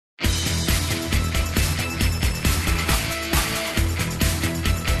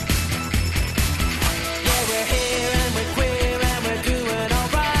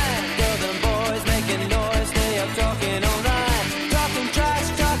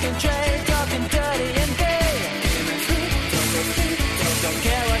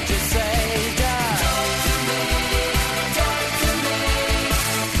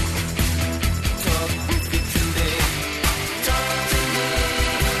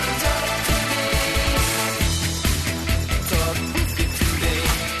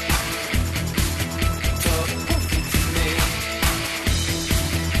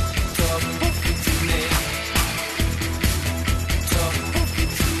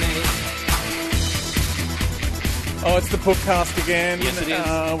Oh, it's the podcast again. Yes, it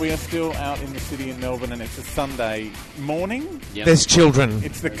is. We are still out in the city in Melbourne, and it's a Sunday morning. Yep. There's children.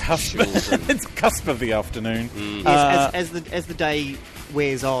 It's the cusp. It's cusp of the afternoon. Yes, as the day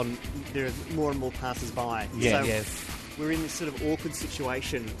wears on, there are more and more passers-by. Yeah. So Yes. we're in this sort of awkward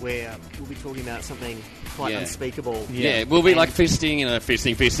situation where we'll be talking about something quite unspeakable. Yeah, we'll be like fisting,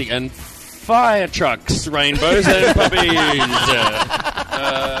 and fire trucks, rainbows, and puppies.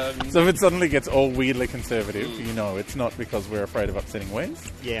 So if it suddenly gets all weirdly conservative, you know it's not because we're afraid of upsetting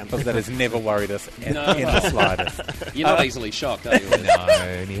Wes. Yeah. Because that has never worried us in the slightest. You're not easily shocked, are you? No,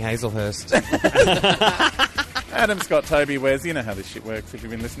 me Hazelhurst. Adam, Scott, Toby, Wes, you know how this shit works if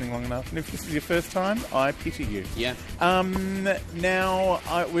you've been listening long enough. And if this is your first time, I pity you. Yeah. Now,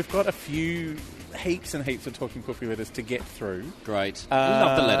 we've got heaps and heaps of Talking Puppy letters to get through. Great.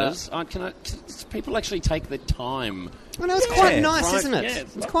 Love the letters. Can people actually take the time? Well, no, it's quite Yeah. nice, Right, isn't it? yeah,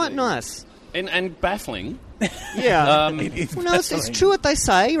 It's it's quite lovely. nice. And baffling. Yeah. It's Well, no, it's true what they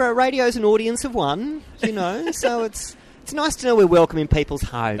say. Radio's an audience of one, you know, so it's nice to know we're welcoming people's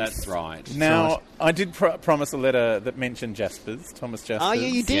homes. That's right. Now, I did promise a letter that mentioned Jaspers, Thomas Jaspers. Oh, yeah,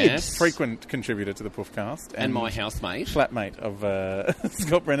 you did. Yes. Frequent contributor to the Puffcast. And my housemate. Flatmate of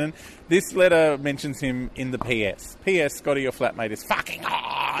Scott Brennan. This letter mentions him in the PS. PS, Scotty, your flatmate is fucking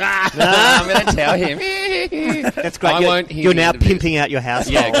hot. I'm going to tell him. That's great. I won't hear You're the now end of this. pimping out your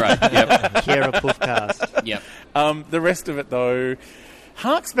household. Yeah, great. Yep. Kira Puffcast. Yep. The rest of it, though,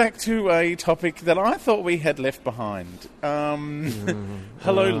 harks back to a topic that I thought we had left behind.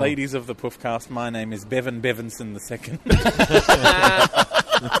 Hello, ladies of the Puffcast. My name is Bevan Bevanson II.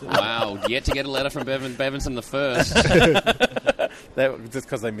 Wow. Yet to get a letter from Bevanson the First. Just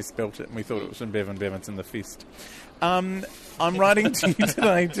because they misspelt it and we thought it was from Bevan Bevanson the Fist. I'm writing to you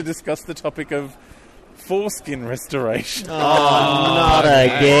today to discuss the topic of foreskin restoration. Not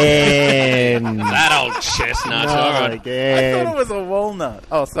again. That old chestnut. All Not right. I again. thought it was a walnut.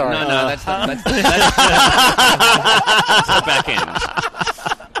 Oh, sorry. No, that's the back end.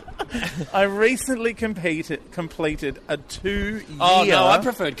 I recently completed a 2-year... Oh, no, I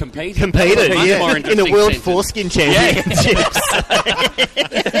preferred competed. Competed, Much yeah. more In the interesting World sentence. Foreskin Championships.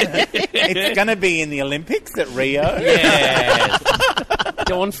 It's going to be in the Olympics at Rio. Yes.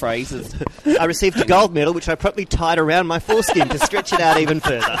 Dawn Fraser's. I received a gold medal, which I promptly tied around my foreskin to stretch it out even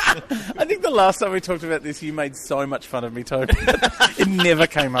further. I think the last time we talked about this, you made so much fun of me, Toby. It never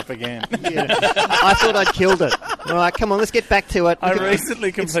came up again. Yeah. I thought I'd killed it. All right, come on, let's get back to it. I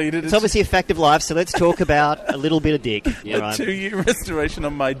recently completed It's obviously a fact of life, so let's talk about a little bit of dick. Yeah. All right. 2-year restoration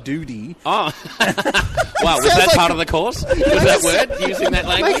on my duty. Oh. Wow, was that like part of the course? Was that word? Using that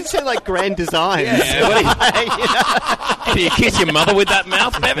Make it language? sound like grand design. Yeah, what do you kiss your mother with that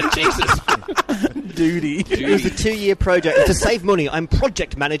mouth, Bevan? Jesus. Duty. It was a 2-year project. And to save money, I'm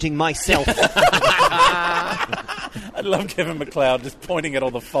project managing myself. I love Kevin McLeod just pointing at all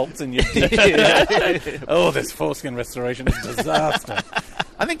the faults in your dick. Oh, this foreskin restoration is a disaster.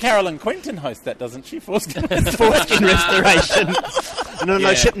 I think Carolyn Quentin hosts that, doesn't she? Foreskin Foreskin restoration. No,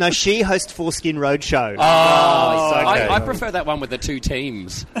 Yeah. she hosts Foreskin Roadshow. Oh, okay. I prefer that one with the two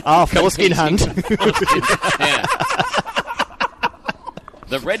teams. Oh, Foreskin Hunt. Yeah.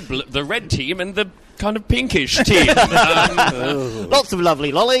 The red team and the kind of pinkish team. Lots of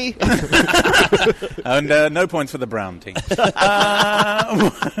lovely lolly. And no points for the brown team.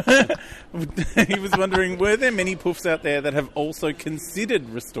 He was wondering, were there many puffs out there that have also considered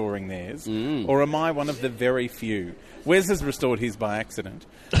restoring theirs? Or am I one of the very few? Wes has restored his by accident.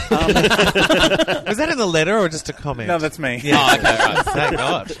 Was that in the letter or just a comment? No, that's me. Yeah. Oh, okay, right. Thank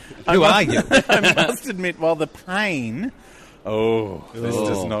God. Who are you? I must admit, while the pain... Oh, this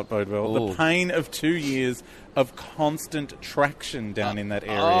does not bode well. Oh. The pain of 2 years of constant traction down in that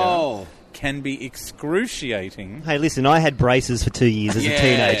area Oh. can be excruciating. Hey, listen, I had braces for 2 years as a Yeah.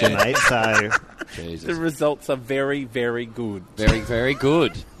 teenager, mate, so... The Jesus. results are very, very good. Very, very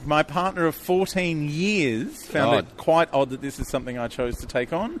good. My partner of 14 years found God. it quite odd that this is something I chose to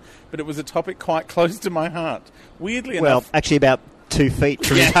take on, but it was a topic quite close to my heart. Weirdly Well, enough... actually about 2 feet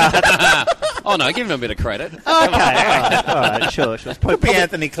from his heart. Oh, no, give him a bit of credit. Okay, all right, sure. Could be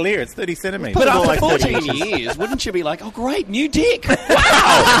Anthony Clear, it's 30 centimetres. But more after like 30 14 inches. years, wouldn't you be like, oh, great, new dick. Wow.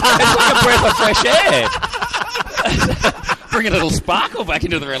 It's like a breath of fresh air. Bring a little sparkle back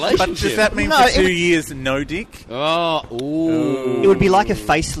into the relationship. But does that mean No, for it 2 would- years, no dick? Oh, ooh. It would be like a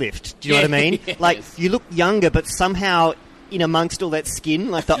facelift. Do you know what I mean? Yes. Like, you look younger, but somehow in amongst all that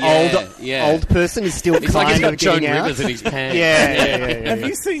skin, like the Yeah. old person is still It's like he's kind got of Joan getting out. Rivers in his pants. Yeah. Have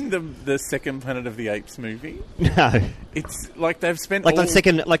you seen the second Planet of the Apes movie? No, It's like they've spent like all... the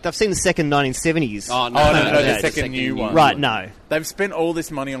second, like I've seen the second 1970s. Oh, no, the yeah, second new one. Right, no. They've spent all this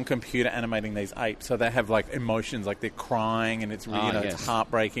money on computer animating these apes, so they have like emotions, like they're crying and it's yes. it's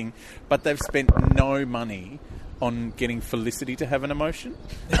heartbreaking. But they've spent no money on getting Felicity to have an emotion.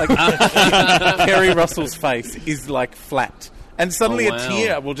 Like Kerry Russell's face is like flat, and suddenly Oh, wow. a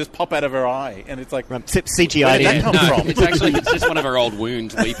tear will just pop out of her eye, and it's like, Right, CGI. Where did that come from? It's just one of her old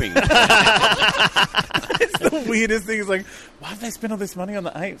wounds weeping. it's the weirdest thing. It's like, why have they spent all this money on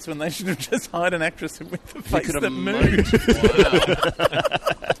the apes when they should have just hired an actress with the face that moved? Wow.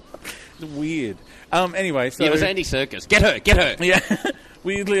 It's weird. Anyway, so Yeah, it was Andy Serkis. Get her. Yeah.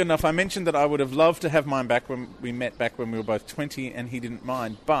 Weirdly enough, I mentioned that I would have loved to have mine back when we met back when we were both 20, and he didn't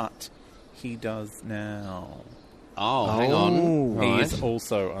mind, but he does now. Oh, hang on. He Right. is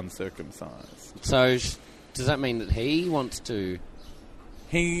also uncircumcised. So, does that mean that he wants to...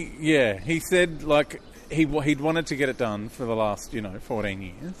 He said, like, he'd wanted to get it done for the last, 14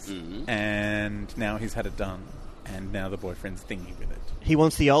 years, and now he's had it done, and now the boyfriend's thingy with it. He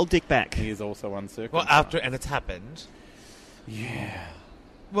wants the old dick back. He is also uncircumcised. Well, and it's happened. Yeah.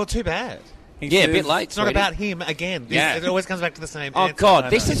 Well, too bad. He Yeah, a says- bit late. It's not sweetie. about him again. Yeah. It always comes back to the same Oh, answer. God, I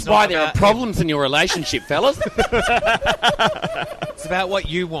this know. is It's why not there are about problems in your relationship, fellas. It's about what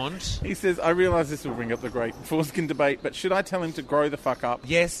you want. He says, I realise this will bring up the great foreskin debate, but should I tell him to grow the fuck up?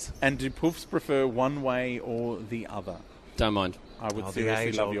 Yes. And do poofs prefer one way or the other? Don't mind. I would Oh, the seriously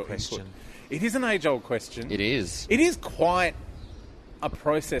love age-old your question. input. It is an age-old question. It is. It is quite a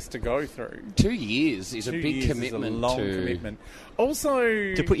process to go through. 2 years is a 2 big years commitment. is a long to... commitment. Also,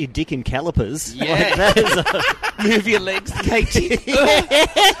 To put your dick in calipers. Yeah. Like, that is a- Move your legs, Katie.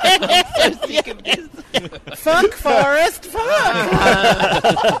 fuck Forrest,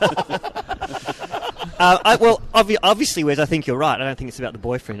 obviously, Wes, I think you're right. I don't think it's about the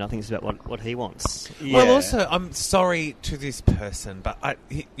boyfriend. I think it's about what he wants. Yeah. Well, also, I'm sorry to this person, but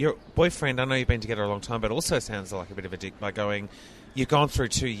your boyfriend, I know you've been together a long time, but also sounds like a bit of a dick by going, you've gone through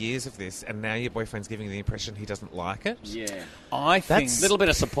 2 years of this, and now your boyfriend's giving you the impression he doesn't like it. Yeah. I think... A little bit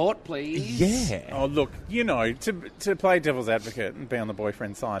of support, please. Yeah. Oh, look, to play devil's advocate and be on the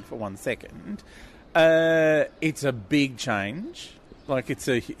boyfriend's side for 1 second, it's a big change. Like, it's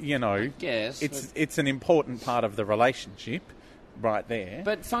a, Yes. it's an important part of the relationship right there.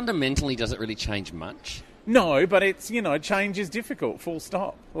 But fundamentally, does it really change much? No, but it's, change is difficult, full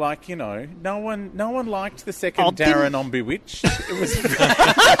stop. Like, no one liked the second Darren on Bewitched. It was...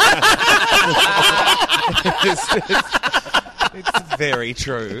 It's very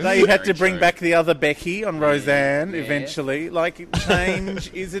true. They had to Very bring true. back the other Becky on Roseanne Yeah. eventually. Like,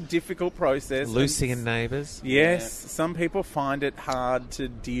 change is a difficult process. Lucy and Neighbours. Yes, some people find it hard to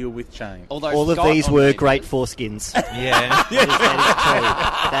deal with change. Although All of Scott these on were Neighbours- great foreskins. Yeah.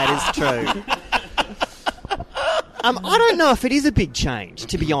 That is true. I don't know if it is a big change,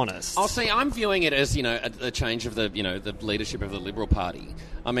 to be honest. I'll see. I'm viewing it as a change of the the leadership of the Liberal Party.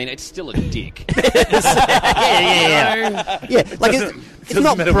 I mean, it's still a dick. Yeah, like it's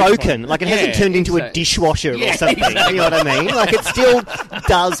not matter which broken. one. Like it Yeah, hasn't turned into a exactly. dishwasher Yeah, or something. exactly. You know what I mean? Like it still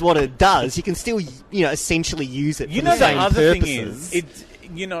does what it does. You can still, essentially use it for You the know, the same other thing purposes. is, it's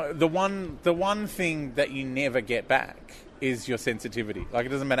the one thing that you never get back is your sensitivity. Like, it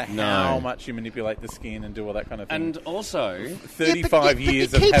doesn't matter how much you manipulate the skin and do all that kind of thing. And also, 35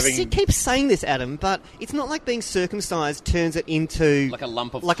 years of having... You keep saying this, Adam, but it's not like being circumcised turns it into... like a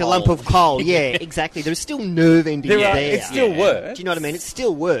lump of Like coal. a lump of coal, yeah, exactly. There's still nerve endings there. It still works. Do you know what I mean? It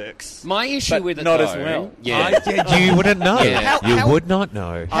still works. My issue But with it, not though, as well. Yeah. You wouldn't know. Yeah. You would not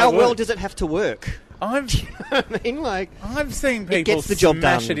know. How would. well does it have to work? I've I mean, like... I've seen people gets the job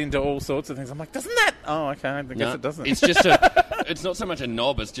smash done. it into all sorts of things. I'm like, doesn't that... Oh, okay, I guess No, it doesn't. It's just it's not so much a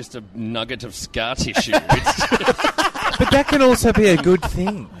knob, it's just a nugget of scar tissue. But that can also be a good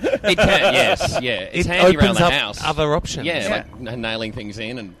thing. It can, yes, yeah. It's It handy around opens the up house. other options. Yeah, Yeah. like nailing things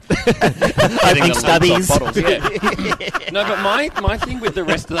in and Opening the lumps stubbies. off bottles. Yeah. No, but my thing with the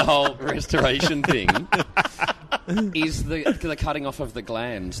rest of the whole restoration thing is the cutting off of the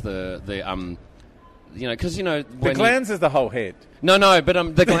glands, because the glands is the whole head. No,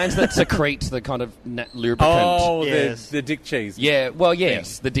 but the glands that secrete the kind of lubricant. Oh, Yes. the dick cheese. Yeah, well,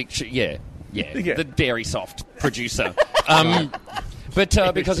 yes, the dick. Yeah, the Dairy Soft producer.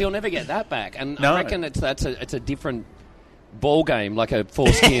 But because you'll never get that back, and No. I reckon it's a different ball game, like a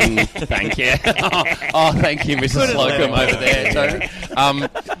foreskin. Thank you. Oh, thank you, Mrs. Slocum over there, Toby.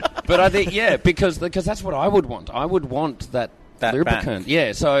 But I think because that's what I would want. I would want that that lubricant. back.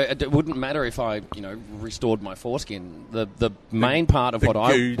 Yeah, so it wouldn't matter if I, restored my foreskin. The main part of the what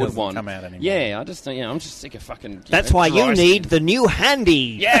I goo would doesn't want. come out anymore. Yeah, I'm just sick of fucking. That's why you dry need skin. the new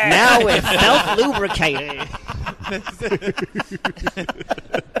Handy. Yeah. Now with self-lubricated.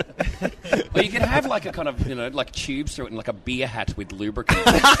 Or you could have like a kind of, like tubes through it and like a beer hat with lubricant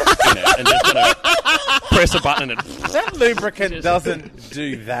in it, and just press a button and it. That lubricant doesn't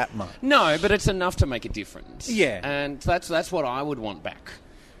do that much. No, but it's enough to make a difference. Yeah. And that's what I would want back,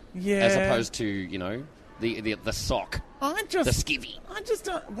 Yeah. as opposed to the sock, I the just skivvy. I just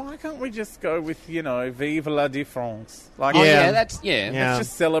don't. Why can't we just go with Vive la différence? Like, Oh Yeah. yeah, that's yeah. Yeah. let's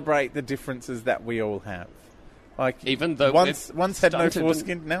just celebrate the differences that we all have. Like, Even though once had no stunted and-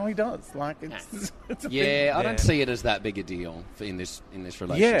 foreskin, now he does. Like, it's a Yeah, thing. I don't see it as that big a deal in this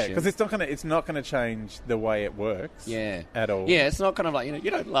relationship. Yeah, because it's not gonna change the way it works. Yeah. at all. Yeah, it's not kind of like, you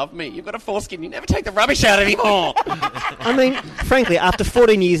don't love me. You've got a foreskin. You never take the rubbish out anymore. I mean, frankly, after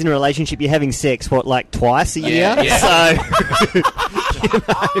 14 years in a relationship, you're having sex, like twice a year? Yeah. So,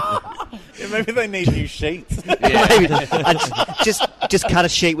 Yeah, maybe they need new sheets. Yeah. maybe, just cut a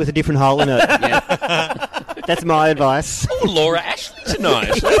sheet with a different hole in it. Yeah. That's my advice. Oh, Laura Ashley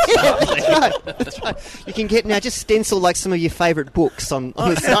tonight. That's right. You can get now, just stencil like some of your favourite books on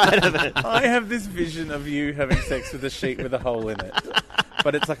the side of it. I have this vision of you having sex with a sheet with a hole in it,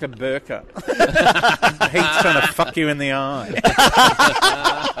 but it's like a burqa. He's trying to fuck you in the eye.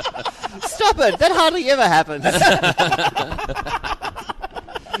 Stop it! That hardly ever happens.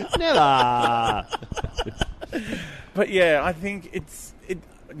 Never. But yeah, I think it's.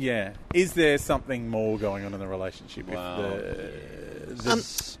 Yeah, is there something more going on in the relationship? Wow.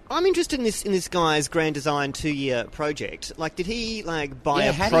 I'm interested in this guy's Grand Design 2-year project. Like, did he buy Yeah,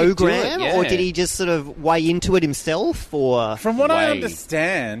 a how do you do program, it? Yeah. or did he just sort of weigh into it himself? Or From what I Way.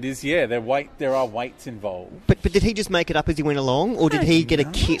 understand, is there are weights involved. but did he just make it up as he went along, or did he get a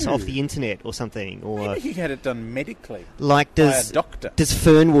don't kit know. off the internet or something? Or Maybe he had it done medically like by a does doctor. does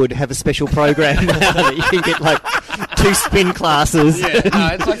Fernwood have a special program now that you can get 2 spin classes? Yeah, no,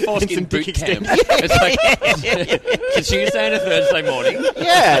 it's like foreskin Some boot dick camp. extension. It's Tuesday and a Thursday morning.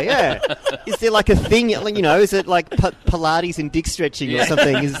 Yeah. Is there like a thing? Is it like Pilates and dick stretching or Yeah.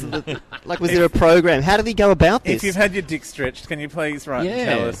 something? Was there a program? How did he go about this? If you've had your dick stretched, can you please write and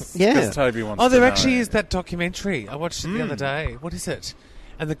tell us? Yeah. Because Toby wants Oh, to there know. actually is that documentary. I watched it the other day. What is it?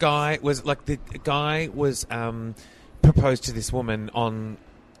 And the guy was proposed to this woman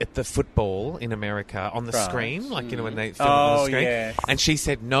at the football in America on the Right. screen, when they filmed it on the screen. yes. And she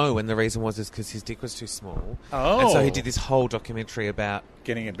said no, and the reason was because his dick was too small. Oh. And so he did this whole documentary about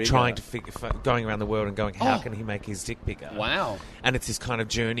Getting it bigger. trying to going around the world and going, how Oh. can he make his dick bigger? Wow. And it's this kind of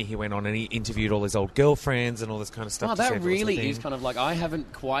journey he went on, and he interviewed all his old girlfriends and all this kind of stuff. Oh, to see that if it was a really thing. is kind of like, I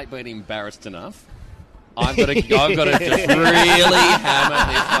haven't quite been embarrassed enough. I've got to just really hammer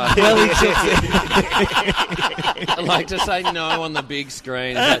this one. Like to say no on the big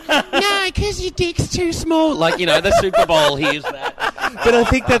screen. It's like, no, because your dick's too small. The Super Bowl hears that. But I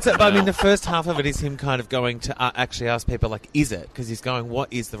think that's. I mean, the first half of it is him kind of going to actually ask people, is it? Because he's going,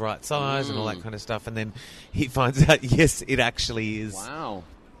 what is the right size and all that kind of stuff, and then he finds out, yes, it actually is Wow.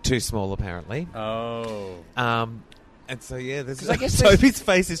 too small, apparently. Oh. And so yeah, there's. 'Cause I guess there's- Toby's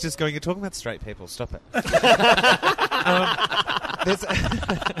face is just going. You're talking about straight people. Stop it.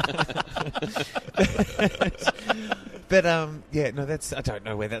 But yeah, no, that's. I don't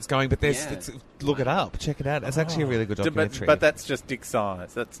know where that's going, but there's. Yeah. Look it up, check it out. It's actually a really good documentary. But that's just dick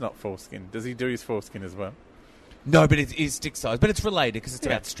size. That's not foreskin. Does he do his foreskin as well? No, but it is dick size. But it's related because it's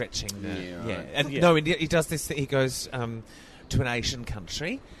Yeah. about stretching. Yeah, right. And Yeah. no, he does this. He goes to an Asian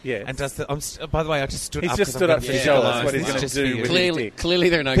country. Yes. And does the. by the way, I just stood He's up. just 'cause stood I'm up gonna to show us visualise what he's this going to just do for you. with his Clearly, dick. clearly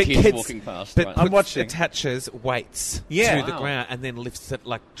there are no But kids kids- walking past. But right? I'm watching. attaches weights Yeah. to the Wow. ground and then lifts it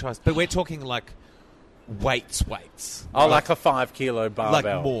tries. But we're talking weights. Oh, like a 5 kilo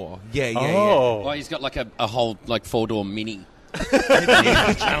barbell. Like more. Yeah. Oh. Oh, he's got a whole 4-door Mini.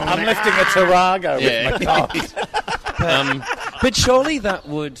 I'm lifting a Tarago Yeah. with my cock. But surely that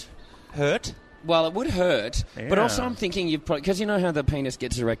would Hurt? Well, it would hurt, but Yeah. also I'm thinking you've because you know how the penis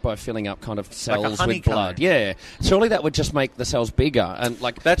gets erect by filling up kind of cells with honeycomb. blood. Yeah, surely that would just make the cells bigger and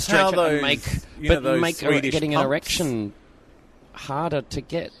That's stretch how it those, and make you know, but those make Swedish getting an pumps? erection harder to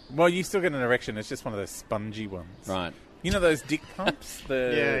get. Well, you still get an erection. It's just one of those spongy ones. Right. You know those dick pumps?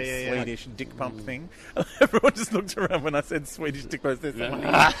 The Yeah. Swedish dick pump thing? Everyone just looked around when I said Swedish dick pumps. There's No. something.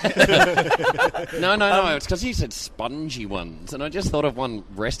 No. It's because you said spongy ones, and I just thought of one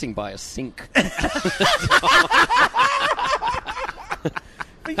resting by a sink.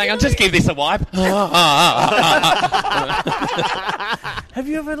 Hang on, just give this a wipe. Have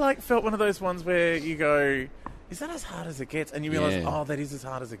you ever felt one of those ones where you go, is that as hard as it gets? And you realise, Yeah. oh, that is as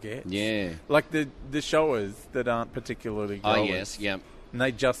hard as it gets. Yeah. Like the showers that aren't particularly Oh, growers. yes, yeah. And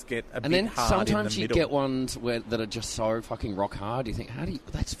they just get a And bit then hard sometimes in you the get middle. ones that are just so fucking rock hard. You think,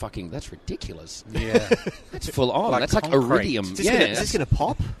 that's ridiculous. Yeah. That's full on. Like That's like concrete. iridium. Is this Yeah. gonna- is this going to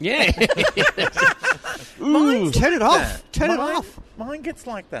pop? Yeah. Turn it off. that. Turn it Mine- off. Mine gets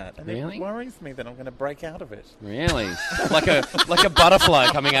like that, and Really? it worries me that I'm going to break out of it. Really? Like a butterfly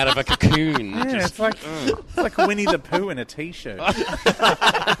coming out of a cocoon. Yeah, Just- it's like Winnie the Pooh in a t-shirt.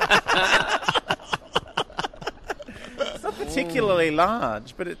 It's not particularly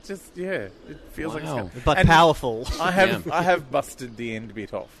large, but it just it feels like it's Wow. gonna- But And powerful. I have busted the end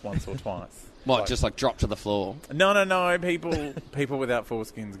bit off once or twice. What, Like- just like drop to the floor? No. People without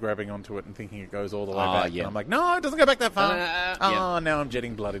foreskins grabbing onto it and thinking it goes all the way Oh, back. yeah. And I'm like, no, it doesn't go back that far. Yeah. Now I'm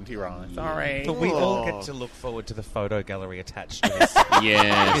jetting blood into your eye. Sorry. But we all get to look forward to the photo gallery attached to this,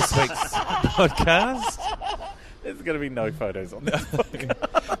 Yes. this week's podcast. There's going to be no photos on this.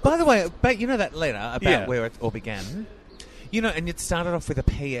 By the way, but you know that letter about Yeah. where it all began? You know, and it started off with a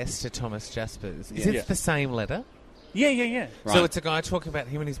PS to Thomas Jaspers. Is Yeah. it the same letter? Yeah. Right. So it's a guy talking about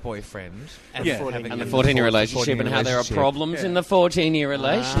him and his boyfriend and Yeah. having And the a 14-year relationship 14-year and how there are relationship. problems Yeah. in the 14-year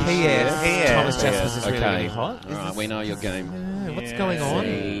relationship. P.S. Thomas Jaspers is really, Okay. really hot. All right, we know your game. What's Yeah. going on?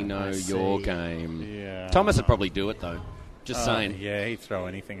 We know your see. game. Yeah. Thomas would probably do it, though. Just saying. Yeah, he'd throw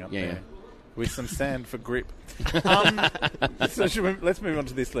anything up Yeah. there. With some sand for grip. So let's move on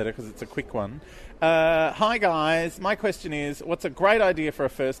to this letter because it's a quick one. Hi guys, my question is, what's a great idea for a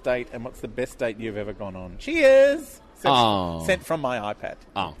first date and what's the best date you've ever gone on? Cheers! Sent from my iPad.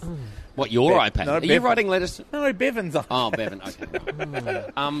 Oh. What, your Bev- iPad? no, Are you Bev- writing letters? No, Bevan's iPad. Oh, Bevan. Okay.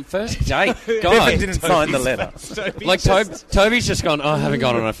 Right. First date. Bevan God. didn't sign the letter. Like, Toby's just gone, I haven't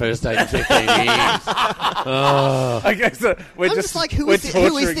gone on a first date in 15 years. Oh. Okay, so we're I'm just like, who is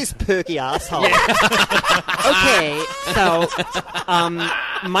torturing- this perky asshole? Okay, so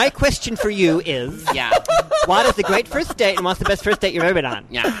my question for you is, Yeah. what is the great first date and what's the best first date you've ever done?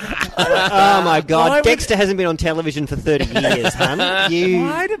 Yeah. Oh my God, Why would- Dexter hasn't been on television for 30 years, hun. You.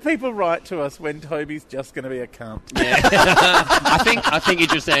 Why do people write to us when Toby's just going to be a cunt? I think you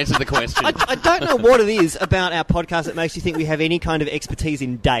just answered the question. I don't know what it is about our podcast that makes you think we have any kind of expertise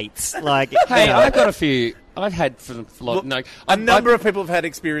in dates. Like, Hey, you know. I've got a few. I've had for a lot. Look, No, a number of people have had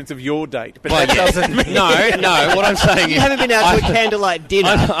experience of your date, but Well, that yeah. doesn't mean... No. What I'm saying You is, haven't been out to a candlelight dinner.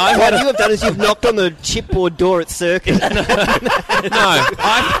 I've What had you have done is you've knocked on the chipboard door at Circus. no.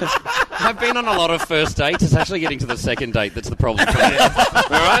 I've been on a lot of first dates. It's actually getting to the second date that's the problem for me. All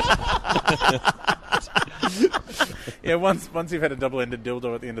right. Yeah, once you've had a double-ended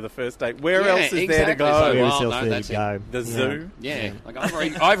dildo at the end of the first date, where Yeah, else is there to exactly. go? So, Where well, else no, there that's to it. go? The zoo? Yeah, like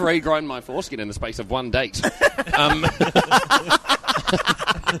I've regrown my foreskin in the space of one date.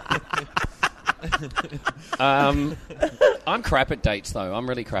 I'm crap at dates, though. I'm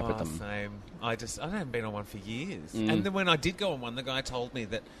really crap at them. Same. I haven't been on one for years. Mm. And then when I did go on one, the guy told me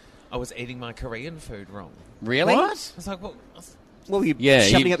that I was eating my Korean food wrong. Really? What? I was like, well, What were you Yeah,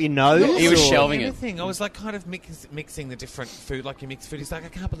 shoving you- up your nose? He was or- shelving it. everything. I was like kind of mixing the different food, like you mix food. He's like, I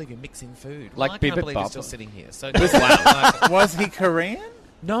can't believe you're mixing food. Like well, I can't bibimbap. believe you're still sitting here. So Wow. Was he Korean?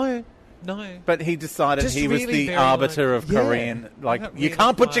 no. But he decided Just he was really the very, arbiter like- of yeah. Korean. Like, I got you really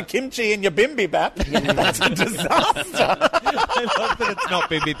can't put your quiet. kimchi in your bibimbap. That's a disaster. I love that it's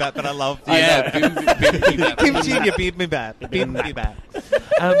not bibimbap, but I love Yeah, kimchi in your bibimbap. Bibimbap.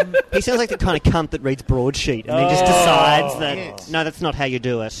 He sounds like the kind of cunt that reads broadsheet and then just decides that yes. no, that's not how you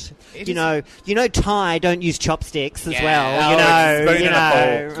do it. It You is- know, Thai don't use chopsticks as Yeah. well. Oh, You it's know, spoon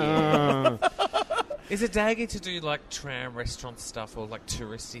and a Is it daggy to do like tram restaurant stuff or like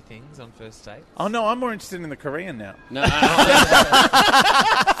touristy things on first date? Oh, no, I'm more interested in the Korean now. No.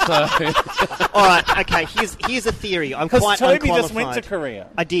 All right, okay. Here's a theory. I'm Because quite Toby unqualified. just went to Korea.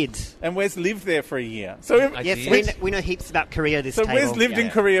 I did. And Wes lived there for a year. So I Yes, did. we know heaps about Korea at this So table. Wes lived in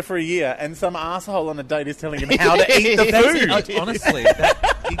Yeah. Korea for a year, and some asshole on a date is telling him how to eat the That's food. it. Honestly,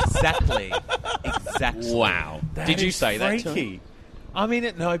 exactly. Wow. That Did you is say that to him? freaky. I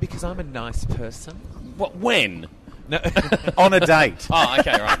mean, no, because I'm a nice person. What? When? No, On a date. Oh,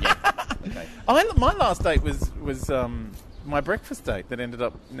 okay, right, yeah. Okay. My last date was my breakfast date that ended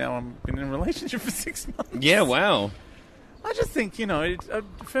up, now I've been in a relationship for 6 months. Yeah, wow. I just think, a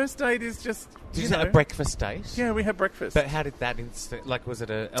first date is just, did you say a breakfast date? Yeah, we had breakfast. But how did that like? Was it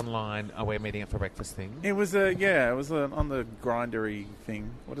a online? We're meeting up for breakfast thing? It was on the grindery thing.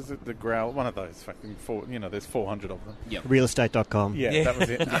 What is it? The growl? One of those fucking there's 400 of them. Realestate.com. Yeah, that was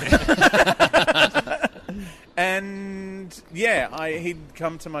it. And yeah, he'd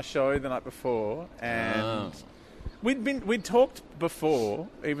come to my show the night before, and We'd talked before,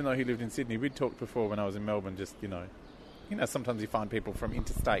 even though he lived in Sydney. We'd talked before when I was in Melbourne. Just sometimes you find people from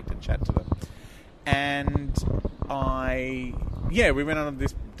interstate and chat to them. And we went on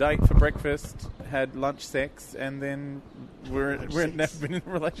this date for breakfast, had lunch, sex, and then we've never been in a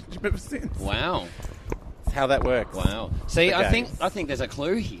relationship ever since. Wow. That's how that works. Wow. See, The I gays. think there's a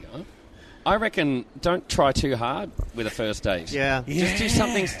clue here. I reckon don't try too hard with a first date. Yeah. Just do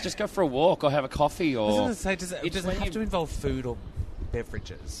something. Just go for a walk or have a coffee I was or... going to say, does it when have you- to involve food or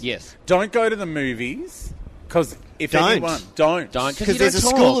beverages? Yes. Don't go to the movies, because if Don't. anyone... Don't. Don't. Because you there's a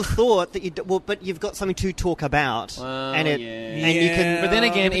don't school talk. of thought that but you've got something to talk about, and you Yeah. can. But then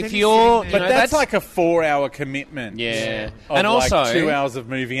again, but if then you're... you But that's like a 4-hour commitment. Yeah. Of And also... like 2 hours of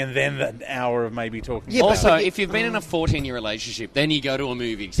movie and then an hour of maybe talking. Yeah, about Also, it. if you've been in a 14-year relationship, then you go to a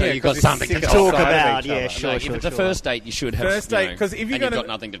movie, so Yeah, you've got 'cause you're something to sick talk outside about. of about, each yeah, other. sure. Like, if it's a first date, you should have... First date, because if and you've got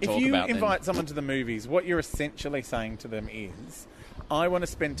nothing to talk if you about, then- invite someone to the movies, what you're essentially saying to them is, I want to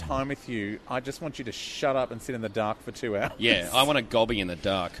spend time with you. I just want you to shut up and sit in the dark for 2 hours. Yeah, I want to gobby in the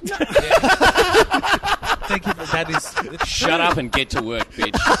dark. Thank you. That is... Shut up and get to work,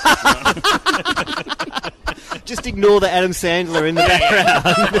 bitch. Just ignore the Adam Sandler in the background.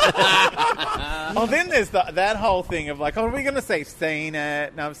 Oh, then there's that whole thing of like, oh, are we going to say seen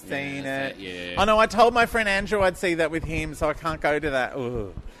it? No, I've seen it. yeah. I know. I told my friend Andrew I'd see that with him, so I can't go to that.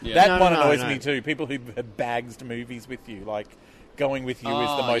 Ugh. Yeah. That No, one no, annoys no. me too. People who have bags to movies with you, like going with you is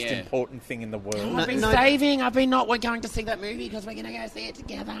the Oh, most yeah. important thing in the world. No, no. saving. I've been not going to see that movie because we're going to go see it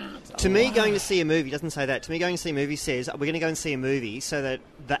together. To me, going to see a movie doesn't say that. To me, going to see a movie says we're going to go and see a movie so that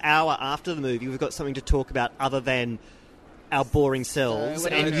the hour after the movie we've got something to talk about other than our boring selves,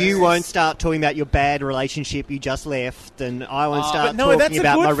 what and else? you won't start talking about your bad relationship you just left, and I won't start But no, that's talking a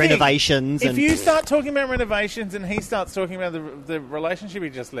about good my thing. renovations. If and you start talking about renovations and he starts talking about the relationship he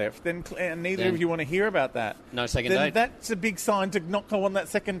just left, then and neither Then- of you want to hear about that. No second then date. That's a big sign to not go on that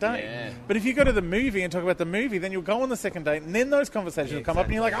second date. Yeah. But if you go to the movie and talk about the movie, then you'll go on the second date, and then those conversations will come up,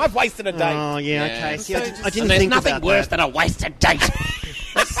 and you're like, I've wasted a date. oh yeah, Yeah. okay. See, I So didn't And there's think nothing about worse that. than a wasted date.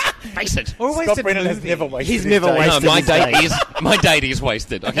 Let's face it. Or a Scott wasted Brennan has movie. never wasted He's his never date. wasted No, my his date date. is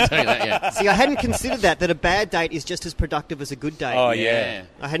wasted. I can tell you that. Yeah. See, I hadn't considered that a bad date is just as productive as a good date. Oh, yeah.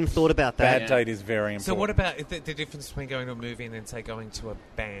 I hadn't thought about that. Bad date is very important. So what about the difference between going to a movie and then, say, going to a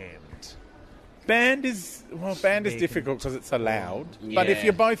band? Band is Big. difficult because it's so loud. But if Yeah.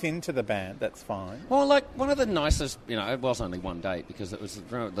 you're both into the band, that's fine. Well, like one of the nicest, it was only one date because it was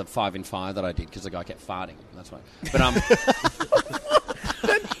the 5 in 5 that I did because the guy kept farting. That's why. But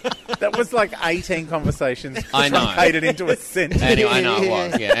That was like 18 conversations I know. truncated into a sentence. anyway, I know it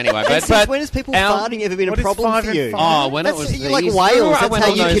was. Yeah. Anyway, And but since when has people our- farting ever been a What is problem 5 for and you? 5? Oh, when That's, it was you're like these- Wales. Remember I That's went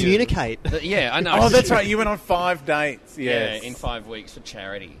how on you those- communicate. Yeah, I know. Oh, that's right. You went on 5 dates. Yeah, Yes. in 5 weeks for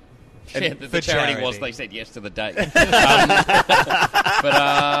charity. And Yeah, the for charity charity. was they said yes to the date.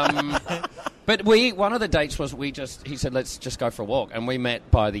 But one of the dates was he said let's just go for a walk, and we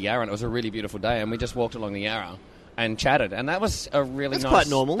met by the Yarra, and it was a really beautiful day, and we just walked along the Yarra and chatted, and that was a really That's nice. quite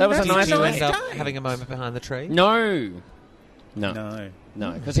normal. That was That's a nice Did you day. end up having a moment behind the tree? No, No.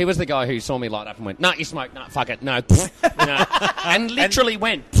 because he was the guy who saw me light up and went, "No, you smoke, no, fuck it, no," no. And literally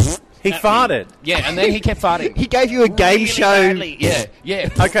went. He at me. farted. Yeah, and then he kept farting. He gave you a game Really show. badly. Yeah.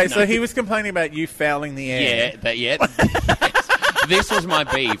 Okay, No. so he was complaining about you fouling the air. This was my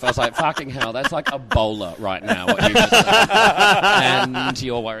beef. I was like, fucking hell, that's like a bowler right now, what you just said. And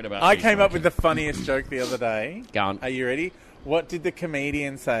you're worried about I me came up with smoking. the funniest joke the other day. Go on. Are you ready? What did the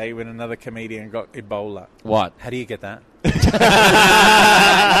comedian say when another comedian got Ebola? What? How do you get that?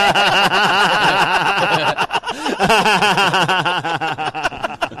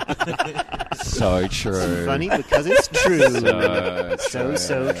 So true. Funny because it's true.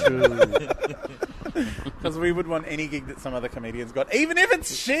 So true. Because we would want any gig that some other comedians got, even if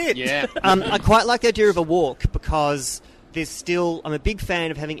it's shit. Yeah. I quite like the idea of a walk because there's still. I'm a big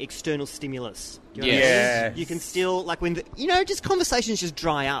fan of having external stimulus. Do you know what I mean? Yes. You can still when just conversations just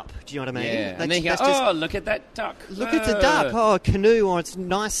dry up. Do you know what I mean? Yeah. That's- And then you go, that's just- oh, look at that duck. Look at the duck. Oh, a canoe, or it's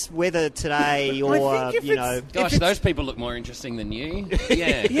nice weather today, or think if it's- Gosh, if it's- those people look more interesting than you.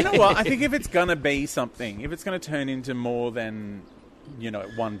 Yeah. You know what? I think if it's going to be something, if it's going to turn into more than,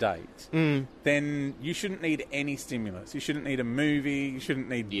 one date, then you shouldn't need any stimulus. You shouldn't need a movie. You shouldn't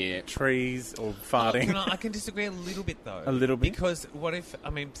need trees or farting. I can disagree a little bit, though. A little bit? Because what if,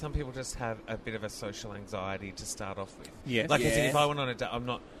 some people just have a bit of a social anxiety to start off with. Yes. Like, as in, Yeah. if I went on a date, I'm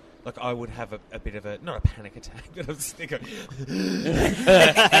not... Like, I would have a bit of a... Not a panic attack, but I'm just thinking...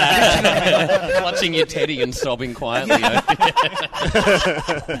 Clutching your teddy and sobbing quietly.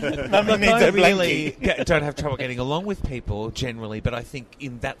 Mummy needs I a really blankie. don't have trouble getting along with people, generally, but I think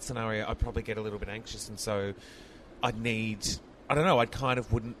in that scenario, I'd probably get a little bit anxious, and so... I'd need. I don't know. I'd kind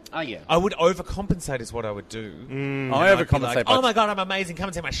of wouldn't. Oh, yeah. I would overcompensate is what I would do. I I'd be overcompensate. like, oh my god, I'm amazing! Come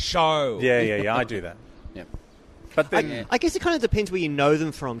and see my show. Yeah. I do that. Yeah. But then, I guess it kind of depends where you know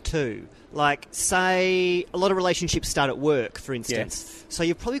them from too. Like, say, a lot of relationships start at work, for instance. Yes. So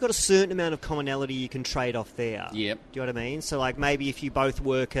you've probably got a certain amount of commonality you can trade off there. Yep. Do you know what I mean? So, like, maybe if you both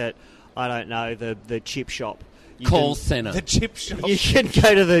work at, I don't know, the chip shop. You Call can- centre. The chip shop. You can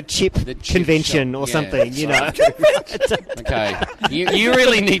go to the chip chip convention shop, or yeah. something, you know. Okay. You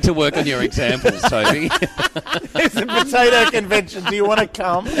really need to work on your examples, Toby. it's a potato convention. Do you want to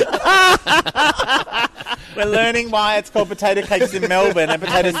come? We're learning why it's called potato cakes in Melbourne and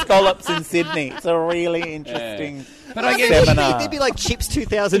potato scallops in Sydney. It's a really interesting But I guess seminar. There'd be like Chips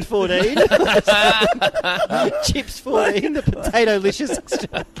 2014. Chips 14, the Potato-licious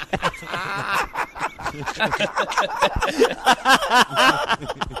extra.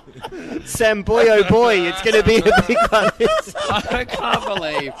 Sam, boy, oh boy, it's going to be a big one. I can't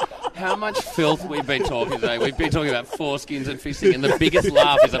believe how much filth we've been talking today. We've been talking about foreskins and fisting, and the biggest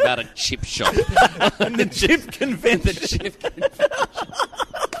laugh is about a chip shop. and the chip convention.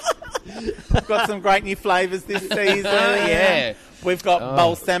 We've got some great new flavours this season. Yeah. We've got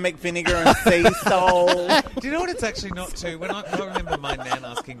balsamic vinegar and sea salt. Do you know what it's actually not too? I remember my nan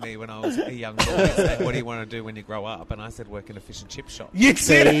asking me when I was a young boy, saying, what do you want to do when you grow up? And I said, work in a fish and chip shop. You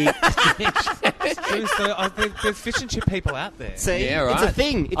see? There's fish and chip people out there. See, Yeah, it's a right.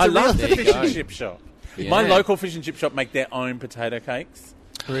 thing. It's I a real love the There you fish go. and chip shop. Yeah. My local fish and chip shop make their own potato cakes.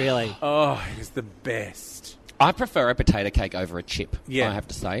 Really? Oh, it's the best. I prefer a potato cake over a chip, Yeah, I have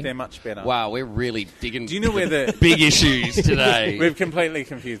to say. they're much better. Wow, we're really digging Do you know where the... big issues today. We've completely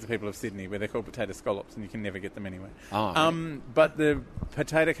confused the people of Sydney, where they're called potato scallops, and you can never get them anywhere. Oh, But the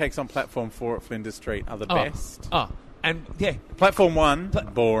potato cakes on Platform 4 at Flinders Street are the best. And yeah, Platform 1,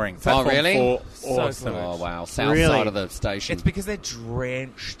 boring. Platform really? 4, So awesome. Oh, wow. South Really? side of the station. it's because they're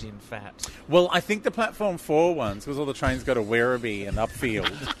drenched in fat. Well, I think the Platform 4 ones, because all the trains go to Werribee and Upfield.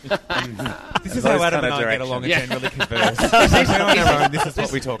 This is Those how Adam kind and of I get along and directions. generally converse. We're on our own, this is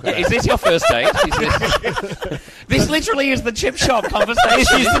what we talk about. Is this your first date? This literally is the chip shop conversation.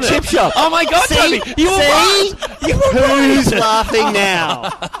 This is the isn't it? chip shop. Oh my God, See? Toby! You were right! You were Who's right! laughing now?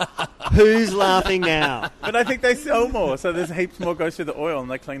 Who's laughing now? But I think they sell more, so there's heaps more goes through the oil, and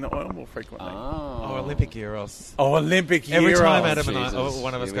they clean the oil more frequently. Oh, Olympic Gyros. Oh, Olympic Every Gyros. time Adam and I, Jesus.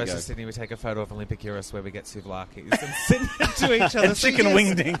 one of us Here we goes go. to Sydney, we take a photo of Olympic Gyros where we get souvlakis and send it to each other. And So chicken yes,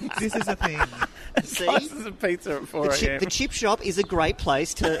 wingdings. This is a thing. See? Slices of pizza at 4 a.m. The chip shop is a great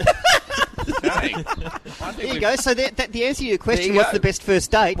place to... Okay. There you go. So the answer to your question, There you what's go. the best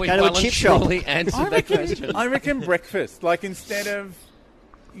first date? We Go to a chip shop. voluntarily answered that question. I reckon breakfast. Like, instead of,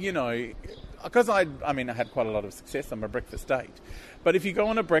 because I had quite a lot of success on my breakfast date. But if you go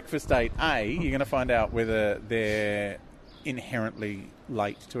on a breakfast date, you're going to find out whether they're inherently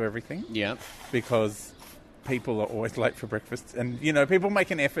late to everything. Yeah. Because people are always late for breakfast. And, people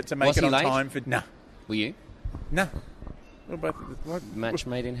make an effort to make Was it he on late? time for... Were you? Nah. We're both... Match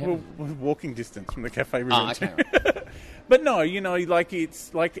made in heaven. We're walking distance from the cafe we Ah, went okay. to. But no,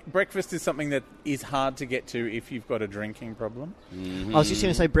 it's like breakfast is something that is hard to get to if you've got a drinking problem. I was just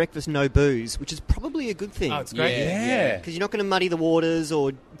going to say breakfast, no booze, which is probably a good thing. Oh, it's great. Yeah. Because you're not going to muddy the waters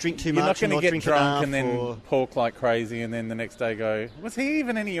or drink too You're not much going and to not get drink drunk enough. and then or... pork like crazy and then the next day go, was he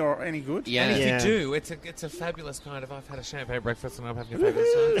even any good? Yeah. And if Yeah. you do, it's a fabulous kind of, I've had a champagne breakfast and I'm having a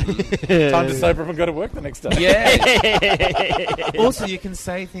fabulous time. Time to sober up and go to work the next day. Yeah. Also, you can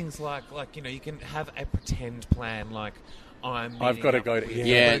say things like you can have a pretend plan, like, I've got to go to...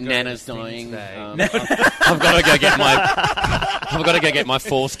 Yeah, I've got to go Nana's to this dying. thing today. I've got to go get my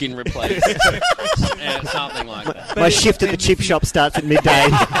foreskin replaced. Yeah, something like that. My shift at the chip shop starts at midday.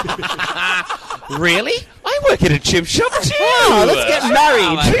 Really? I work at a chip shop too. Oh, let's get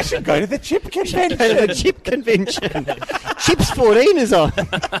married. We should go to the chip convention. Go to the chip convention. Chips 14 is on.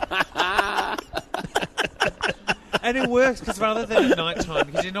 And it works because rather than at night time,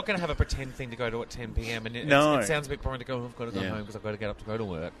 because you're not going to have a pretend thing to go to at 10 p.m. and No. it sounds a bit boring to go, I've got to go Yeah. home because I've got to get up to go to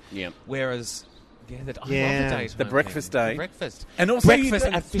work. Yeah. Whereas, I love the Yeah. daytime The breakfast thing. day. The breakfast. And also you breakfast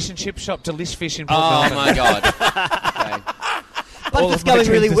don't- at Fish and Chip Shop, Delish Fish in Port Oh Melbourne. my God. Okay. But All if it's of my going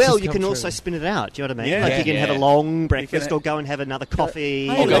really dreams well, just you come can true. also spin it out. Do you know what I mean? Yeah. Like you can have a Yeah. long breakfast can- or go and have another coffee.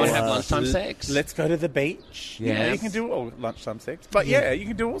 Hey, Or go and let's- have lunchtime sex. Let's go to the beach. Yes. You can do all lunchtime sex. But yeah, you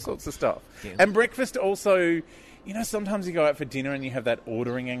can do all sorts of stuff. Yeah. And breakfast also, sometimes you go out for dinner and you have that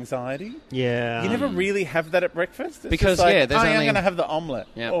ordering anxiety. Yeah. You never really have that at breakfast. It's Because, just like, yeah, there's I'm only- going to have the omelette.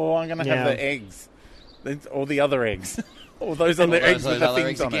 Yeah. Or I'm going to have Yeah. the eggs. Or the other eggs. All those other eggs with the other things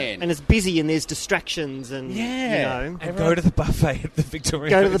eggs on it. again. And it's busy and there's distractions and, Yeah. you know. And go to the buffet at the Victoria.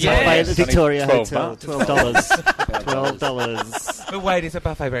 Go to the Yes. buffet at the Victoria Only Hotel. $12. $12. But wait, is a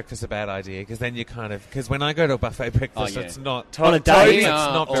buffet breakfast a bad idea? Because then you kind of... Because when I go to a buffet breakfast, Oh, yeah. it's not... On a Toby, date? It's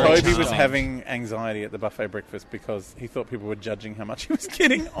not very Toby was charming. having anxiety at the buffet breakfast because he thought people were judging how much he was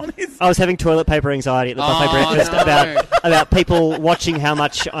getting on his... I was having toilet paper anxiety at the buffet Oh, breakfast no. about people watching how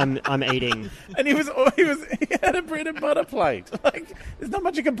much I'm eating. And he had a bread and butter plate. Like, there's not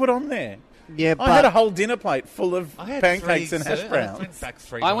much you can put on there. Yeah, I had a but whole dinner plate full of I had pancakes three and hash servings. browns.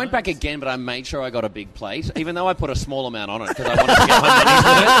 I went back again, but I made sure I got a big plate, even though I put a small amount on it because I wanted to get my money's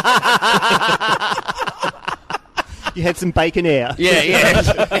with it. you had some bacon air. Yeah.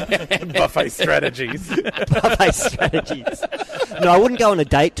 Buffet strategies. Buffet strategies. No, I wouldn't go on a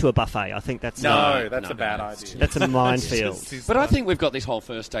date to a buffet. I think that's No, that's no, a bad no, idea. that's a minefield. But I think we've got this whole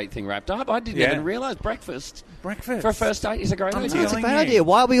first date thing wrapped up. I didn't Yeah. even realise breakfast Breakfast. for a first date is a great I'm idea. It's a telling great you. idea.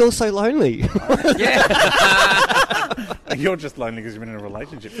 Why are we all so lonely? Yeah. You're just lonely because you've been in a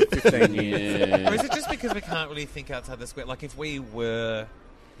relationship for 15 years. Or is it just because we can't really think outside the square? Like, if we were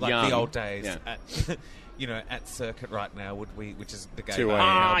like Young. the old days, Yeah. at, at Circuit right now, would we? Which is the gay 2 bar a.m.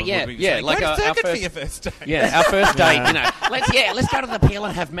 album, yeah, would we be yeah, saying, like "Go to our Circuit for first- your first date." Yeah, our first date, let's go to the Peel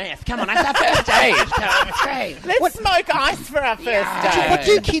and have meth. Come on, that's our first date. It's great. Let's smoke ice for our first Yeah. What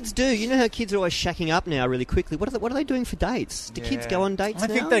do kids do? You know how kids are always shacking up now really quickly. What are they doing for dates? Do kids Yeah. go on dates I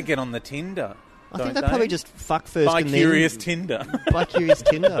now? think they get on the Tinder. I think don't they probably just fuck first By and curious then Tinder. by curious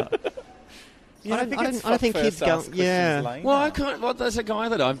Tinder. Yeah, I don't it's think fuck kids first, go- ask questions yeah. later. Well, there's a guy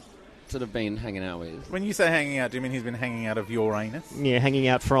that I've sort of been hanging out with. When you say hanging out, do you mean he's been hanging out of your anus? Yeah, hanging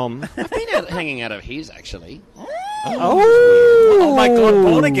out from. I've been hanging out of his, actually. Oh my god,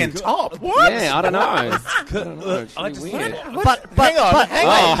 born again top. What? Yeah, I don't know. I don't know. It's I really just- weird. But hang on.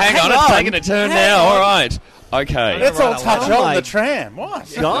 Oh, hang on. It's taking a turn now. All right. Okay. Let's all touch Oh on my the tram.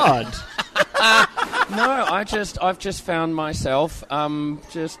 What? God. No, I've just found myself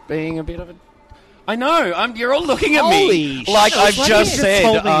just being a bit of a. I know. You're all looking at me Holy like shit. I've Why just you said.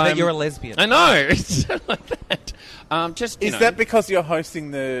 told me that I'm- you're a lesbian. I know. It's like that. Just you Is know. that because you're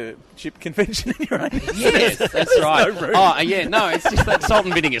hosting the chip convention in your anus? Yes, that's right. no room. Oh, yeah, no, it's just that salt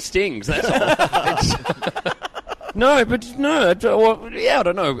and vinegar stings, that's all. No, but no, I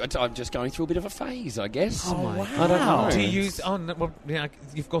don't know. I'm just going through a bit of a phase, I guess. Oh, wow. I don't know. Do you use? Oh, no, well,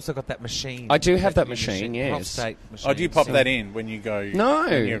 you've also got that machine. I do have that you machine, use, yes. prostate machine. Oh, do you pop that in when you go? No,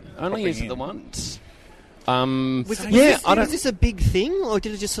 when you're I only popping use it in? the once. Was this a big thing, or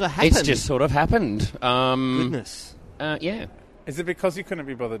did it just sort of happen? It's just sort of happened. Goodness. Yeah, Is it because you couldn't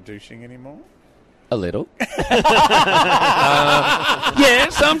be bothered douching anymore? a little. Yeah,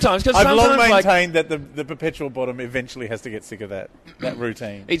 sometimes. Cause I've long sometimes, like, maintained that the perpetual bottom eventually has to get sick of that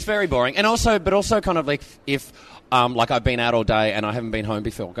routine. it's very boring, and also kind of like if like I've been out all day and I haven't been home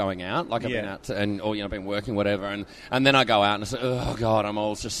before going out, like I've been Yeah. out or been working whatever, and then I go out and I say, oh god, I'm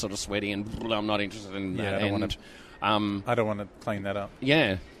all just sort of sweaty and I'm not interested in Yeah, that. I don't And I don't want to clean that up.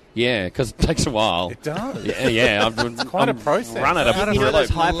 yeah, because it takes a while. It does. Yeah. It's quite a process. Run at a Out of You know those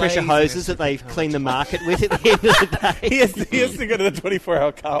Really high-pressure laziness hoses that they clean the market with at the end of the day? He has to go to the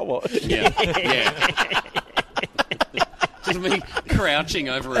 24-hour car wash. Yeah. Just me crouching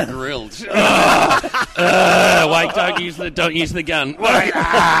over a grill. Wait, don't use the gun. Wait,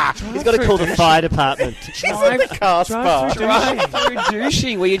 He's got to call the fire department. drive, Car spa. drive through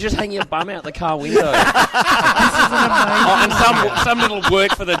douching where you just hang your bum out the car window. And some little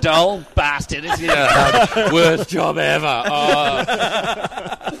work for the dole bastard. It's worst job ever.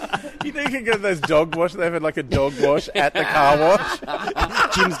 You think you can go to those dog wash? They've had like a dog wash at the car wash.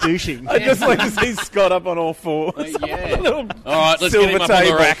 Jim's douching. I just like to see Scott up on all fours. Yeah. Little All right, let's silver get him up on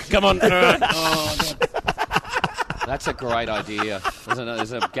table. the rack. Come on. All right. Oh, God. That's a great idea.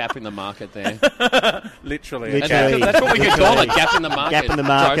 There's a gap in the market there. Literally. Literally. That's what we could call it, gap in the market. Gap in the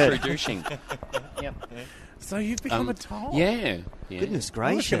market. Drive through douching. Yep. So you've become a toll. Yeah. Goodness I was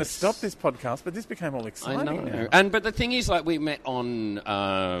gracious. going to stop this podcast, but this became all I exciting. know. now. But the thing is, like, we met on,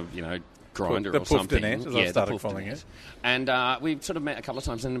 Grindr The or something. Pufternet, as I've the started calling Pufternet. it. And we've sort of met a couple of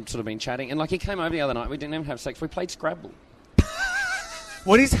times and sort of been chatting. And, like, he came over the other night. We didn't even have sex. We played Scrabble.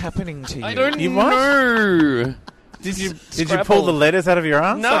 What is happening to you? I don't You what? know. Did you Scrabble. pull the letters out of your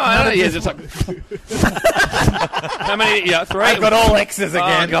ass? No, Like, I don't know. It's like... How many? Yeah, 3. I've got all X's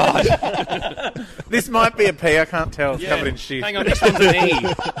again. Oh, God. This might be a P. I can't tell. It's Yeah. covered in shit. Hang on, this one's an E.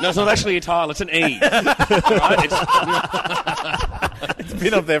 No, it's not actually a tile, it's an E. Right? It's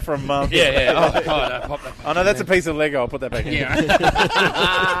been up there for a month. Yeah. Oh, God, pop that back. Oh, no, that's a piece of Lego. I'll put that back in. Yeah.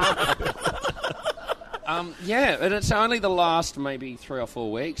 And it's only the last maybe 3 or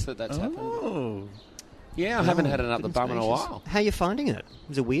 4 weeks that's happened. Oh. Yeah, I haven't had an up the bum in a gracious. while. How are you finding it?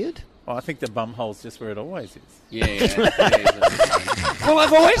 Is it weird? Well, I think the bum hole's just where it always is. Yeah. Well,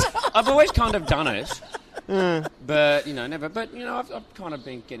 I've always kind of done it, but never. But I've kind of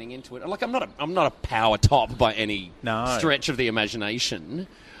been getting into it. Like I'm not a power top by any stretch of the imagination.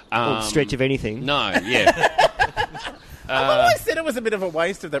 Or stretch of anything? No, yeah. I've always said it was a bit of a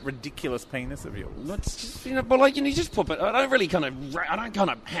waste of that ridiculous penis of yours. It's just, you just pop it. I don't really kind of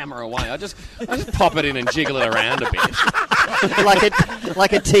hammer away. I just pop it in and jiggle it around a bit.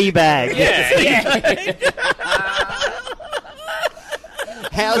 like a tea bag. Yeah.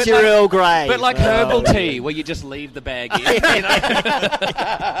 How's your Earl Grey? But like herbal tea, where you just leave the bag in.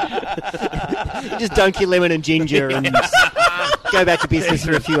 You just dunk your lemon and ginger and go back to business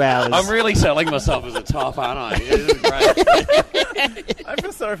for a few hours. I'm really selling myself as a top, aren't I? This is great. I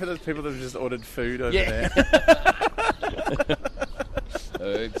feel sorry for those people that have just ordered food over there.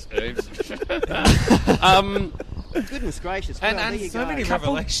 Oops. Goodness gracious. And there you so go. many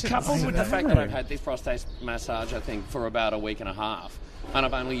revelations. Coupled with the fact that I've had this prostate massage, I think, for about a week and a half. And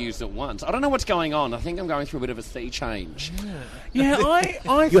I've only used it once. I don't know what's going on. I think I'm going through a bit of a sea change. Yeah,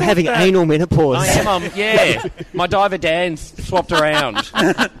 I You're having anal menopause. I am, yeah. My diver Dan swapped around.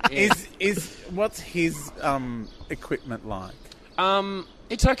 What's his equipment like?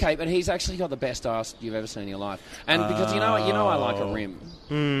 It's okay, but he's actually got the best ass you've ever seen in your life. And because I like a rim.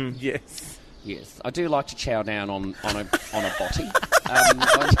 Yes. Yes, I do like to chow down on a body.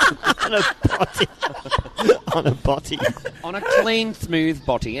 On a body. On a clean, smooth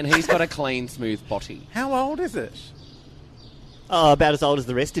body, and he's got a clean, smooth body. How old is it? Oh, about as old as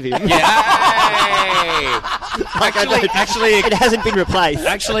the rest of him. Yay! Actually, it hasn't been replaced.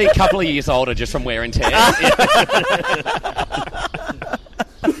 Actually, a couple of years older just from wear and tear.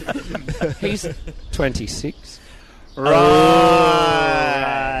 He's 26. Right.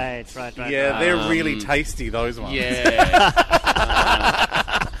 Yeah, they're really tasty, those ones. Yeah.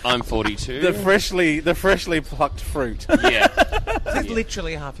 I'm 42. The freshly plucked fruit. Yeah. That's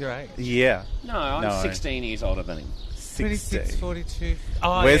literally half your age. Yeah. No, I'm 16 years older than him. 26, 42.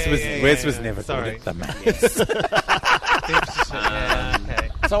 Oh, Wes was never Sorry. good at the maths. Okay.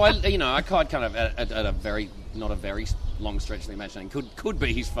 So I kind of at a not a very long stretch of the imagination could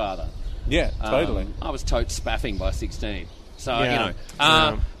be his father. Yeah, totally. I was totes spaffing by 16. So, Yeah.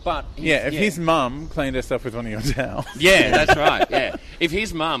 but... If his mum cleaned herself with one of your towels. Yeah, that's right, yeah. If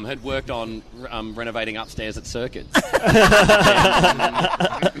his mum had worked on renovating upstairs at Circuits. That's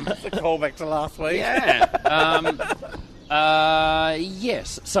a callback to last week. Yeah.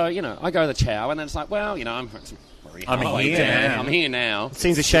 Yes. So, I go to the chow, and then it's like, well, I'm here now.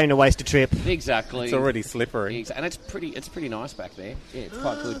 Seems a shame to waste a trip. Exactly. It's already slippery. And it's pretty nice back there. Yeah, it's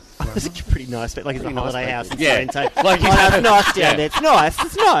quite good. It's pretty nice, but like it's a holiday house in Yeah. Sorrento. Like he's it's nice down there. It's nice.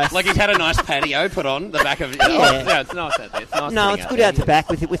 It's nice. Like he's had a nice patio put on the back of. Yeah. It's nice out there. It's nice. No, it's good out the back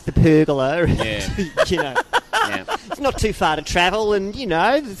with the pergola. Yeah. Yeah. It's not too far to travel, and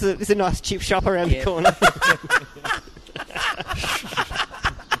there's a nice chip shop around the corner.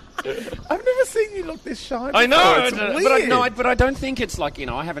 I've never seen you look this shy. I know, It's weird. but I don't think it's like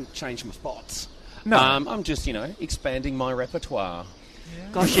I haven't changed my spots. No. I'm just expanding my repertoire.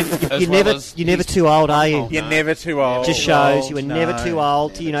 Gosh, As you're well never as too old, are you? You're never too old. Just shows you were No. never too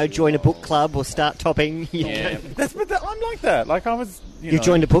old to join a book club or start topping. Yeah. I'm like that. Like I was. You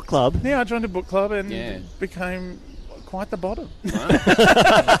joined a book club. Yeah, I joined a book club and Yeah. became quite the bottom.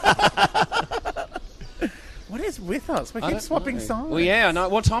 What is with us? We I keep don't swapping know. sides. Well, yeah, I know.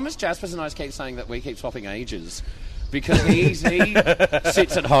 Well, Thomas Jaspers and I keep saying that we keep swapping ages. Because he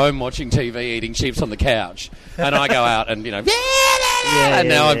sits at home watching TV, eating chips on the couch, and I go out and and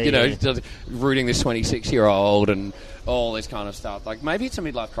now I'm just rooting this 26-year-old and all this kind of stuff. Like maybe it's a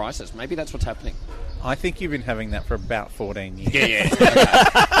midlife crisis. Maybe that's what's happening. I think you've been having that for about 14 years. Yeah.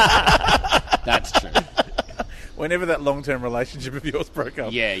 That's true. Whenever that long-term relationship of yours broke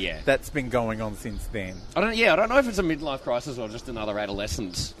up. Yeah. That's been going on since then. I don't know if it's a midlife crisis or just another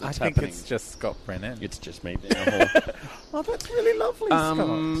adolescence that's I think happening. it's just Scott Brennan. It's just me. Oh, that's really lovely,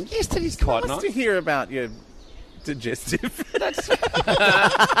 Scott. Yes, that is quite nice to hear about your digestive. That's your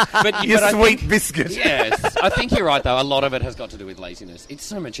I sweet think, biscuit. Yes, I think you're right though. A lot of it has got to do with laziness. It's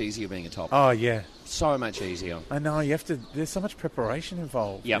so much easier being a top. Oh yeah, so much easier. I know. You have to. There's so much preparation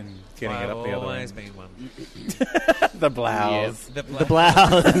involved in getting it up the other always end. been one. The blouse. The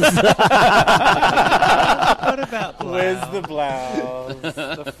blouse. What about blouse? Where's the blouse?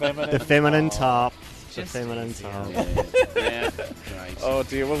 The feminine top. Just feminine top. Yeah, great. Oh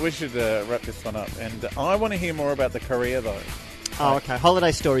dear. Well, we should wrap this one up. And I want to hear more about the career though. Oh, okay.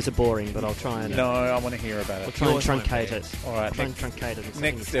 Holiday stories are boring, but I'll try and No, I want to hear about it. try and Yours won't truncate be. it. All right, Try and truncate it.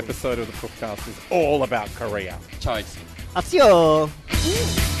 Next episode of the podcast is all about Korea. Totes. After